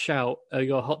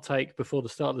your hot take before the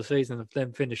start of the season of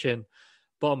them finishing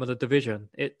bottom of the division,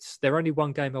 they're only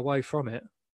 1 game away from it.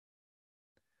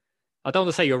 I don't want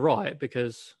to say you're right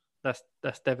because that's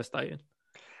devastating.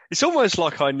 It's almost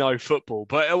like I know football,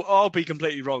 but I'll be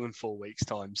completely wrong in 4 weeks'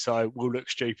 time, so we'll look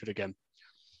stupid again.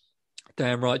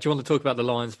 Damn right. Do you want to talk about the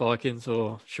Lions Vikings,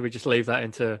 or should we just leave that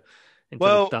into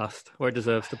the dust where it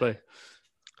deserves to be?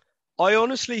 I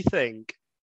honestly think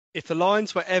if the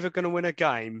Lions were ever going to win a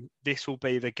game, this will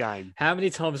be the game. How many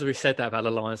times have we said that about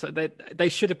the Lions? They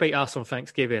should have beat us on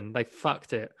Thanksgiving. They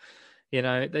fucked it. You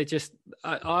know, they just...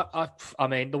 I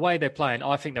mean, the way they're playing,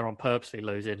 I think they're on purposely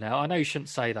losing now. I know you shouldn't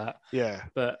say that. Yeah.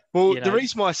 But... Well, the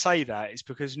reason why I say that is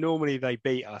because normally they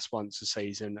beat us once a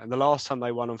season, and the last time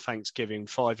they won on Thanksgiving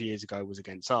 5 years ago was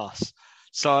against us.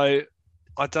 So,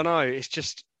 I don't know. It's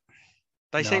just...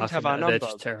 They seem to have our number. They're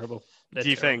just terrible. Do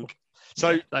you think?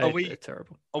 So they're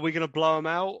terrible. Are we going to blow them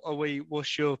out?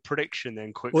 What's your prediction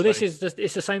then? Quickly. Well,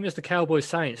 it's the same as the Cowboys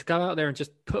Saints. Go out there and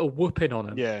just put a whooping on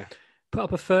them. Yeah. Put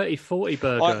up a 30-40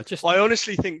 burger. I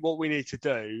honestly think what we need to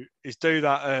do is do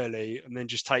that early and then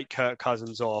just take Kirk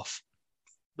Cousins off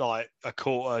like a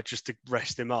quarter just to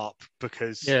rest him up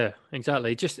because... Yeah,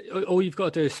 exactly. Just all you've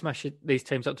got to do is smash these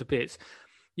teams up to bits.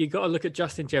 You've got to look at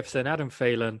Justin Jefferson, Adam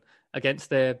Thielen against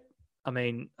their... I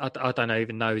mean, I don't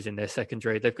even know who's in their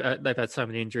secondary. They've had so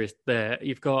many injuries there.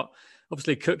 You've got,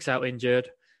 obviously, Cook's out injured,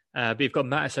 but you've got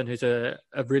Madison, who's a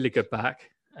really good back.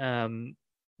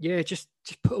 Just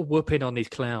put a whooping on these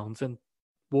clowns and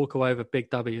walk away with a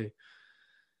big W.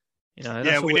 You know,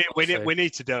 yeah, we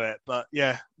need to do it, but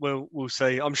yeah, we'll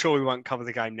see. I'm sure we won't cover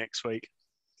the game next week.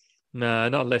 No,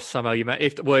 not unless somehow you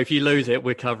if you lose it,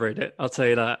 we're covering it. I'll tell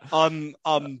you that.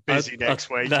 I'm busy next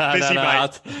week.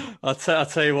 Mate. I'll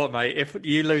tell you what, mate. If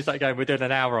you lose that game, we're doing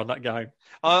an hour on that game.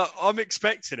 I'm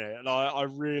expecting it, and I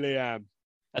really am.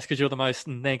 That's because you're the most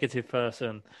negative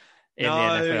person in the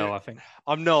NFL, I think.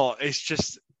 I'm not. It's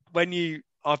just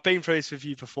I've been through this with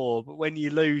you before, but when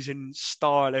you lose in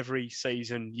style every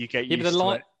season, you get used to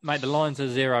it. Mate, the lines are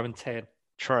 0-10.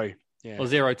 True. Yeah. Or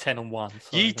 0-10-1.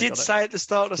 You did say at the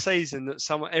start of the season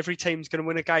that every team's going to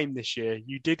win a game this year.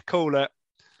 You did call it.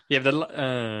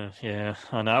 Yeah,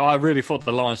 I know. I really thought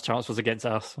the Lions' chance was against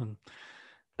us, and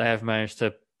they have managed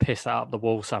to piss that up the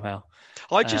wall somehow.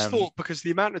 I just thought because the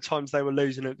amount of times they were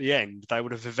losing at the end, they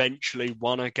would have eventually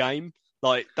won a game.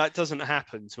 Like, that doesn't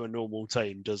happen to a normal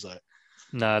team, does it?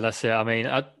 No, that's it. I mean,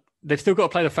 they've still got to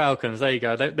play the Falcons. There you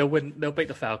go. They'll win. They'll beat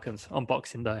the Falcons on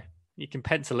Boxing Day. You can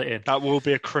pencil it in. That will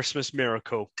be a Christmas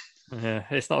miracle. Yeah,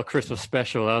 it's not a Christmas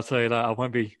special. I'll tell you that. I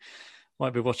won't be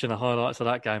watching the highlights of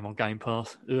that game on Game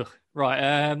Pass. Ugh.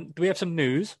 Right. Do we have some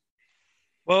news?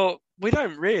 Well, we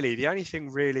don't really. The only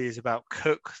thing really is about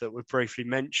Cook that we briefly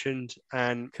mentioned,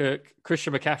 and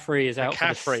Christian McCaffrey is out for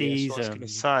the season. That's what I was going to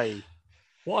say.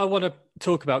 What I want to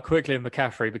talk about quickly in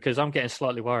McCaffrey, because I'm getting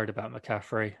slightly worried about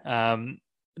McCaffrey.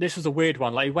 This was a weird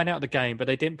one. Like, he went out of the game, but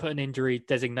they didn't put an injury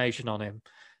designation on him.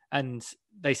 And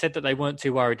they said that they weren't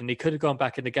too worried and he could have gone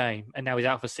back in the game, and now he's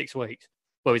out for 6 weeks.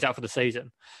 Well, he's out for the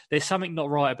season. There's something not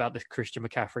right about this Christian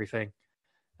McCaffrey thing.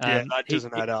 Yeah, that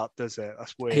doesn't add up, does it?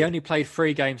 That's weird. He only played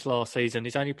 3 games last season.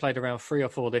 He's only played around 3 or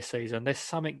 4 this season. There's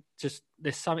something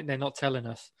they're not telling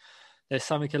us. There's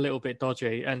something a little bit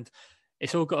dodgy, and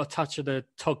it's all got a touch of the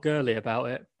Todd Gurley about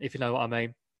it, if you know what I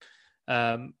mean.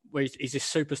 Where he's this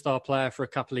superstar player for a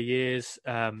couple of years,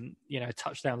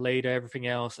 touchdown leader, everything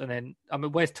else, and then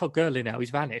where's Todd Gurley now? He's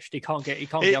vanished. He can't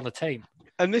get on the team.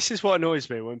 And this is what annoys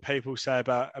me when people say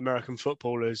about American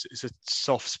footballers, it's a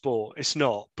soft sport. It's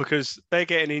not, because they're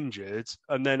getting injured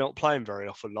and they're not playing very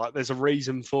often. Like, there's a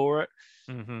reason for it.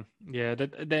 Mm-hmm. Yeah,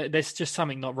 there's just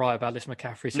something not right about this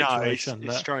McCaffrey situation.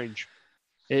 No, it's strange.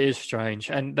 It is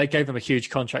strange. And they gave him a huge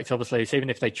contract, obviously. So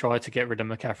even if they tried to get rid of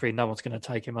McCaffrey, no one's going to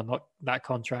take him on that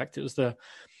contract. It was the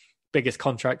biggest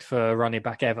contract for a running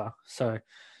back ever. So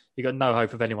you got no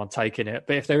hope of anyone taking it.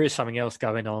 But if there is something else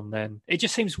going on, then it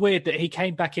just seems weird that he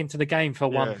came back into the game for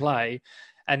one play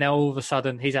and now all of a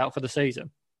sudden he's out for the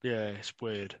season. Yeah, it's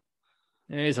weird.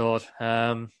 It is odd.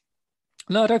 No,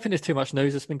 I don't think there's too much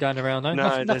news that's been going around.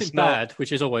 No, nothing bad,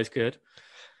 which is always good.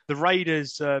 The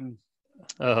Raiders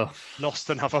lost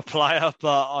another player,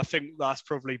 but I think that's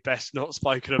probably best not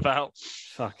spoken about.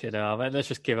 Fucking hell, man. Let's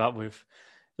just give up with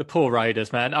the poor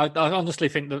Raiders, man. I honestly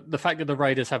think the fact that the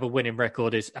Raiders have a winning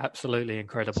record is absolutely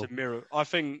incredible. It's a miracle. I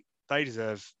think they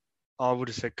deserve, I would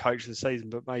have said coach of the season,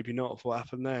 but maybe not for what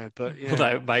happened there. But yeah.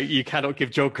 No, mate, you cannot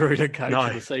give John Gruden coach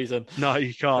of the season. No,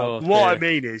 you can't. I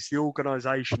mean is the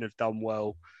organisation have done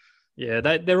well. Yeah,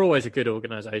 they're always a good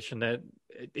organisation.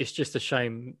 It's just a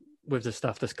shame with the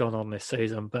stuff that's gone on this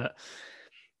season, but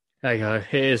there you go.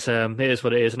 It is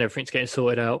what it is, and everything's getting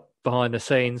sorted out behind the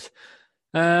scenes.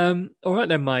 All right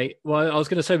then, mate. Well, I was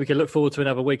going to say we could look forward to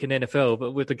another week in the NFL,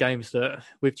 but with the games that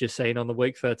we've just seen on the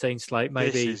Week 13 slate,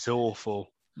 maybe this is awful.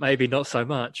 Maybe not so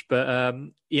much, but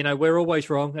we're always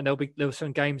wrong, and there were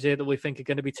some games here that we think are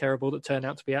going to be terrible that turn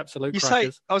out to be absolute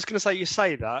crackers. I was going to say, you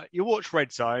say that you watch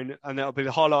Red Zone, and that'll be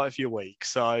the highlight of your week.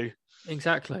 So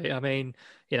exactly. I mean,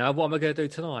 what am I going to do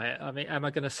tonight? I mean, am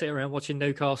I going to sit around watching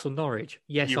Newcastle Norwich?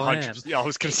 Yes, I am. I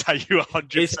was going to say you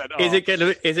 100%.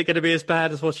 Is it going to be as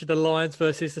bad as watching the Lions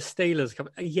versus the Steelers?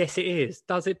 Yes, it is.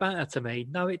 Does it matter to me?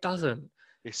 No, it doesn't.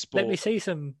 It's sport. Let me see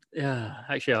some.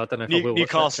 Actually, I don't know if I will.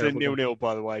 Newcastle in 0-0,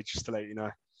 by the way, just to let you know.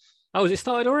 Oh, has it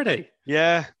started already?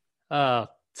 Yeah.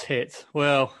 Tit.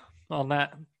 Well, on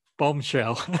that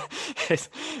bombshell,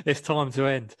 it's time to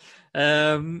end.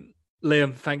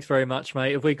 Liam, thanks very much,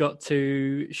 mate. Have we got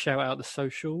to shout out the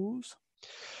socials?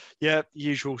 Yeah,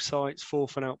 usual sites,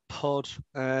 Fourth and Out Pod.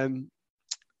 Do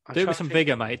it with some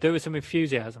vigour, mate. Do it with some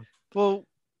enthusiasm. Well,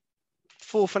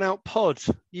 Fourth and Out Pod,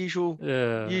 usual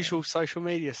social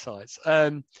media sites.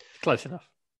 Close enough.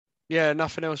 Yeah,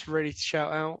 nothing else really to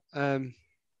shout out.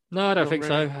 No, I don't think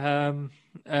so.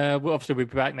 Well, obviously, we'll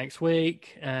be back next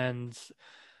week, and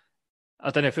I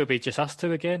don't know if it'll be just us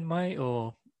two again, mate,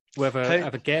 or whether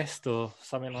have a guest or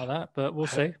something like that. But we'll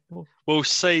see. We'll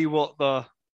see what the.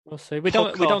 We'll see. We'll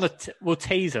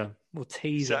tease them. We'll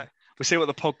tease them. We'll see what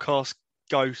the podcast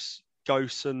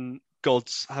ghosts and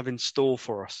gods have in store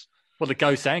for us. Well, the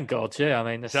ghosts and gods, yeah. I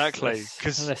mean, exactly,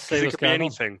 because it could be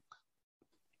anything.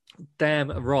 Damn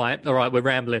right. All right, we're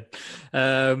rambling.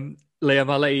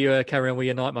 Liam, I'll let you carry on with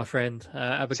your night, my friend.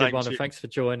 Have a good one, and thanks for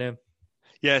joining.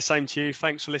 Yeah, same to you.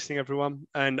 Thanks for listening, everyone.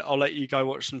 And I'll let you go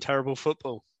watch some terrible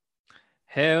football.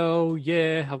 Hell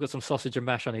yeah. I've got some sausage and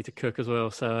mash I need to cook as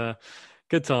well. So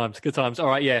good times, good times. All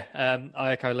right, yeah.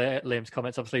 I echo Liam's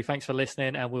comments, obviously. Thanks for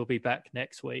listening, and we'll be back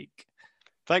next week.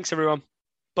 Thanks, everyone.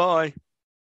 Bye.